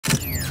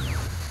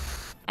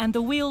and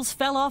the wheels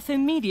fell off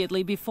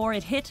immediately before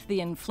it hit the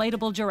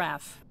inflatable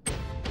giraffe.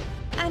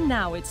 And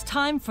now it's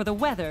time for the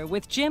weather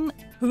with Jim.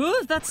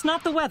 Ooh, that's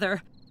not the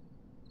weather.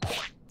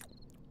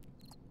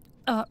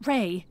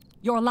 Ray,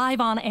 you're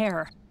live on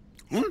air.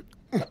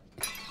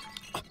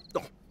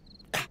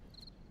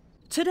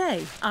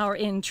 Today, our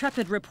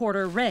intrepid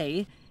reporter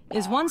Ray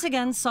is once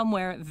again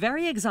somewhere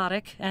very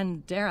exotic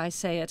and, dare I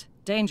say it,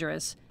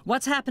 dangerous.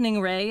 What's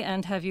happening, Ray,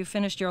 and have you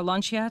finished your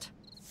lunch yet?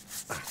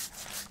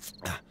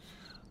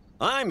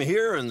 I'm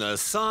here in the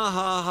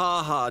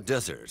Sahara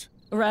Desert.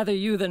 Rather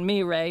you than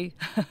me, Ray.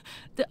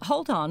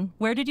 Hold on,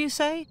 where did you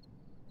say?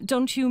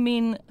 Don't you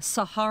mean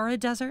Sahara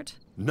Desert?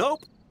 Nope.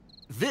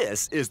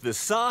 This is the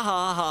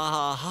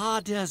Sahara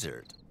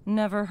Desert.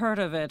 Never heard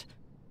of it.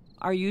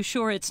 Are you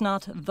sure it's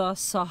not the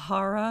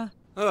Sahara?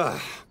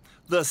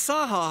 The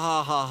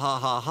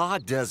Sahara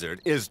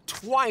Desert is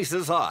twice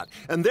as hot,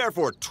 and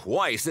therefore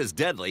twice as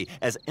deadly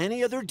as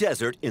any other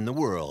desert in the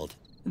world.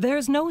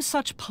 There's no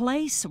such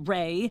place,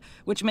 Ray,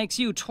 which makes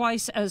you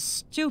twice as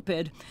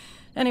stupid.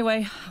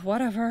 Anyway,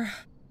 whatever.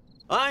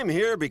 I'm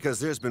here because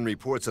there's been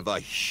reports of a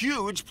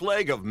huge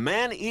plague of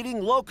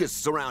man-eating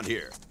locusts around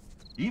here.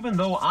 Even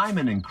though I'm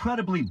an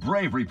incredibly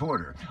brave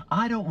reporter,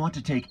 I don't want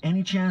to take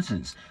any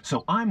chances.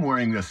 So I'm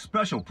wearing this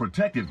special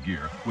protective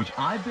gear, which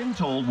I've been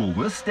told will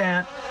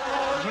withstand...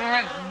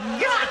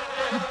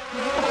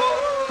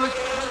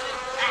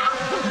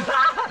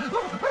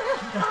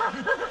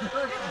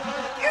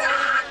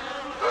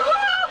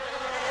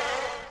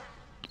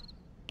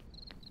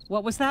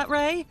 What was that,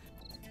 Ray?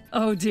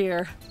 Oh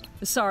dear.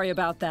 Sorry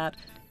about that.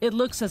 It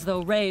looks as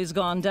though Ray's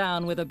gone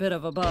down with a bit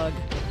of a bug.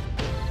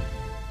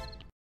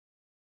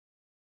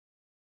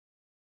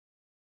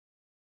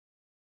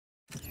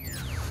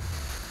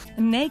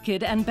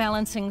 Naked and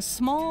balancing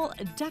small,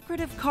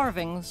 decorative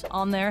carvings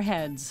on their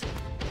heads.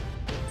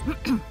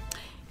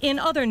 In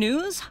other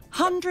news,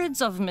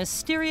 hundreds of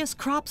mysterious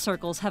crop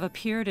circles have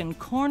appeared in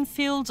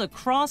cornfields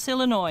across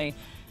Illinois,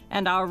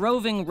 and our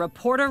roving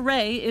reporter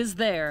Ray is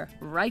there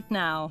right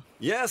now.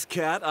 Yes,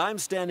 Kat, I'm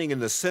standing in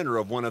the center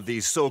of one of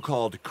these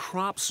so-called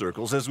crop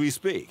circles as we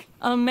speak.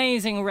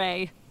 Amazing,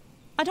 Ray.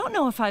 I don't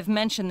know if I've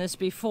mentioned this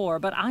before,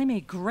 but I'm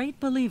a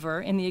great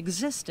believer in the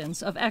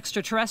existence of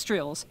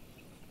extraterrestrials.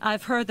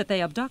 I've heard that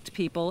they abduct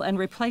people and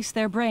replace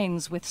their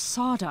brains with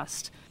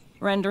sawdust,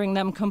 rendering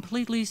them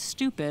completely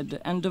stupid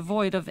and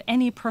devoid of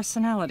any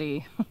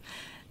personality.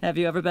 Have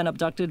you ever been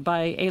abducted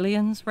by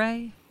aliens,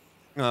 Ray?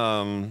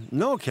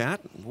 No,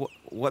 Kat.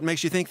 What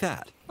makes you think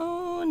that?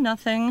 Oh,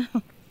 nothing.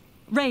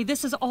 Ray,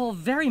 this is all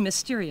very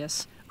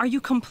mysterious. Are you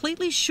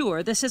completely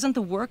sure this isn't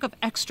the work of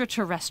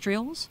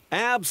extraterrestrials?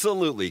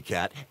 Absolutely,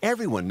 Kat.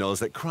 Everyone knows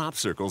that crop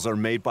circles are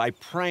made by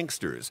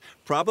pranksters,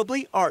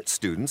 probably art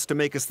students, to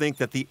make us think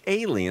that the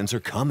aliens are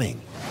coming.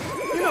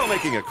 You know,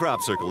 making a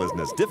crop circle isn't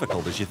as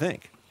difficult as you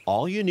think.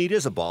 All you need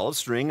is a ball of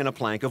string and a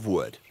plank of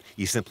wood.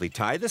 You simply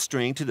tie the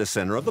string to the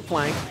center of the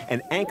plank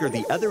and anchor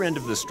the other end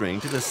of the string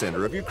to the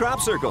center of your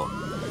crop circle.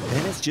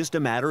 Then it's just a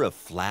matter of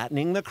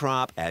flattening the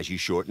crop as you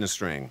shorten the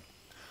string.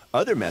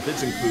 Other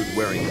methods include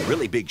wearing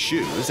really big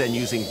shoes and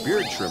using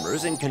beard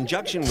trimmers in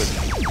conjunction with...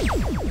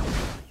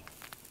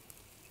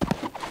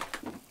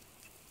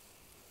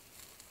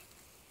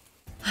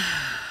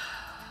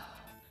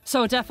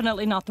 So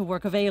definitely not the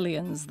work of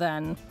aliens,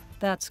 then.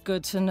 That's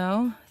good to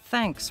know.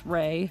 Thanks,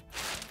 Ray.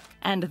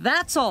 And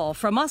that's all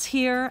from us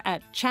here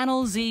at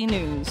Channel Z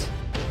News.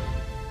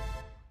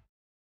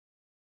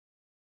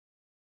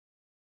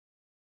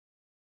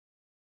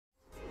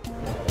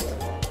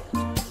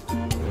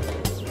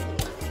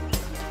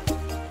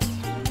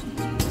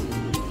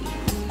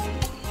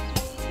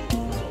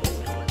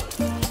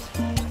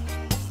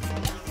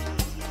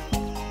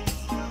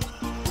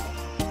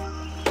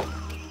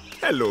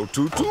 Hello,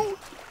 Tu Tu.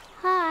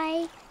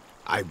 Hi.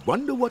 I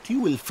wonder what you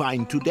will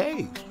find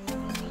today.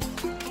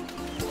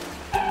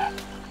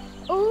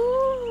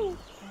 Ooh.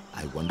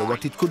 I wonder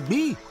what it could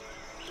be.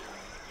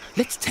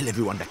 Let's tell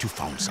everyone that you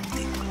found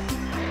something.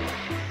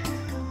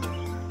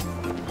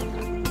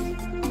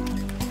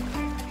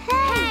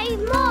 Hey,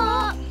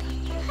 Mop.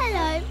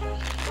 Hello.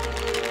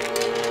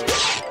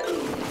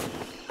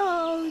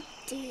 Oh,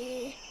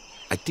 dear.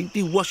 I think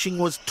the washing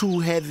was too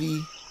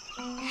heavy.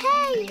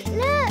 Hey,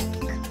 look.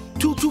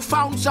 Tu Tu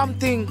found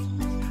something.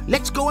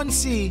 Let's go and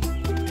see.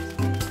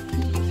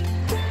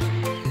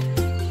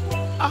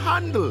 A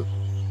handle.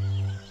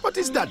 What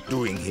is that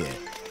doing here?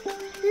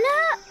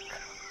 Look.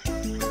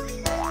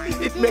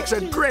 It makes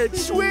a great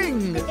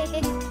swing. Me.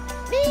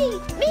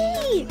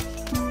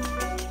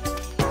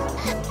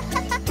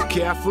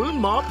 Careful,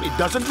 Mop. It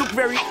doesn't look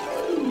very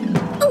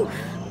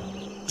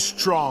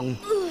strong.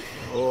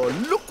 Oh,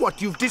 look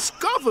what you've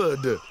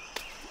discovered.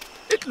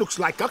 It looks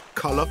like a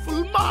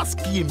colorful mask,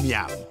 Yim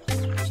Yam.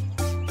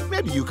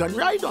 Maybe you can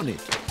ride on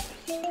it.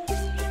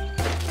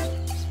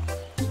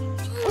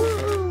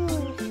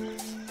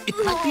 It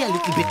might be a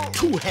little bit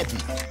too heavy.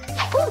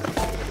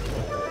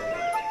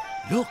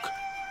 Look,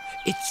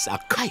 it's a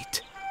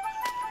kite.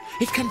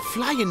 It can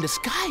fly in the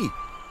sky.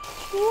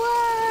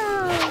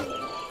 Wow.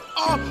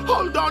 Oh,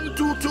 hold on,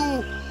 Tu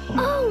Tu.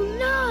 Oh,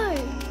 no!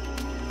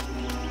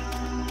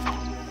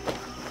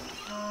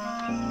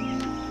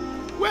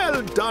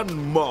 Well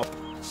done, Mop.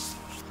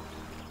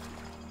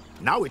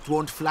 Now it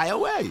won't fly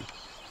away.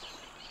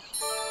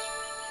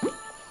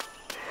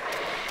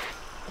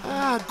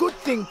 Ah, good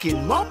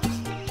thinking, Mop.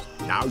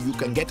 Now you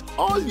can get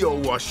all your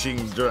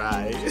washing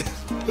dry.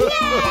 Yay!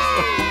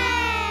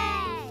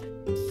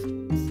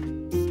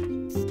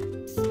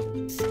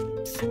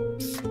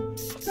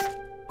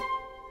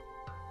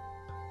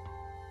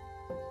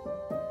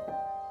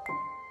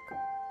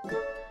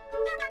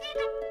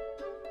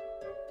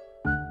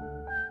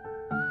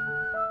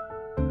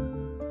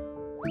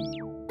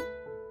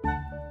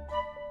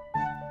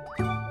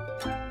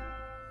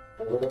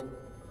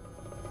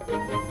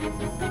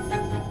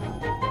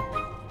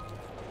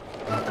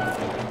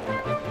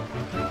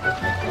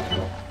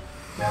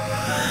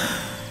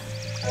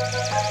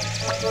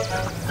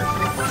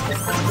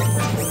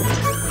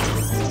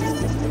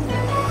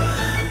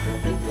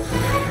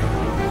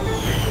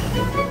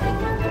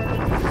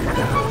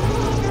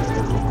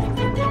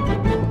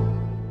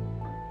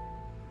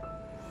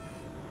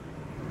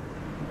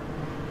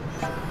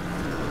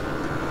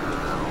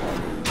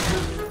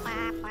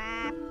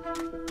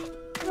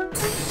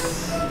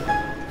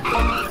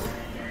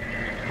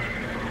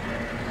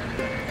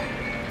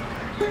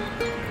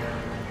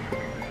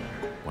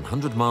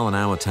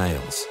 100-mile-an-hour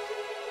tales.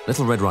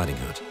 Little Red Riding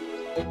Hood.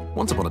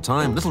 Once upon a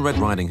time, Little Red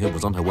Riding Hood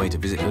was on her way to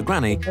visit her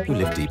granny, who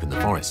lived deep in the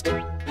forest.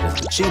 Little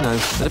did she know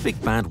that a big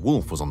bad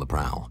wolf was on the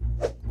prowl.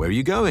 "Where are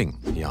you going?"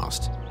 he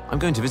asked. "I'm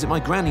going to visit my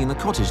granny in the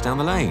cottage down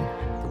the lane."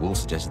 The wolf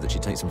suggested that she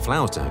take some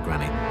flowers to her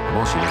granny, and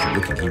while she wasn't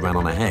looking, he ran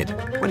on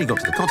ahead. When he got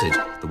to the cottage,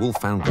 the wolf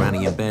found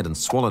Granny in bed and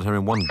swallowed her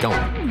in one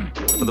gulp.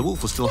 But the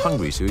wolf was still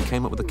hungry, so he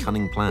came up with a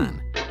cunning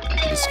plan.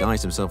 He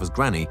disguised himself as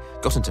Granny,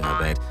 got into her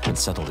bed, and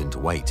settled in to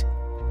wait.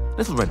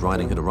 Little Red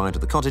Riding Hood arrived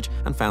at the cottage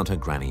and found her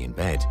granny in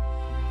bed.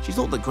 She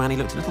thought that Granny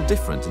looked a little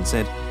different and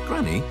said,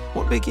 "Granny,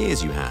 what big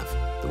ears you have."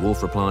 The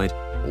wolf replied,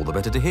 "All the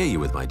better to hear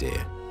you with, my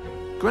dear."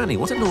 "Granny,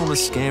 what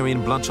enormous, scary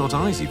and bloodshot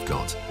eyes you've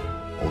got."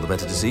 "All the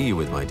better to see you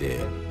with, my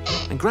dear."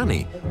 "And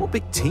Granny, what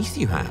big teeth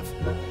you have."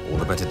 "All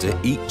the better to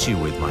eat you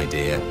with, my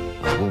dear."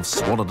 And the wolf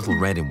swallowed Little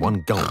Red in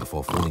one gulp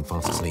before falling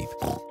fast asleep.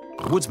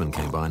 The woodsman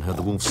came by and heard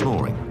the wolf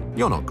snoring.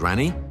 "You're not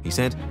Granny," he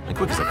said, and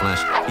quick as a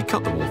flash, he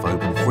cut the wolf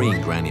open,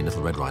 freeing Granny and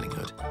Little Red Riding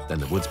Hood. Then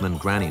the woodsman,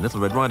 Granny and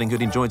Little Red Riding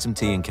Hood enjoyed some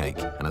tea and cake,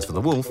 and as for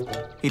the wolf,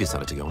 he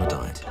decided to go on a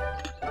diet.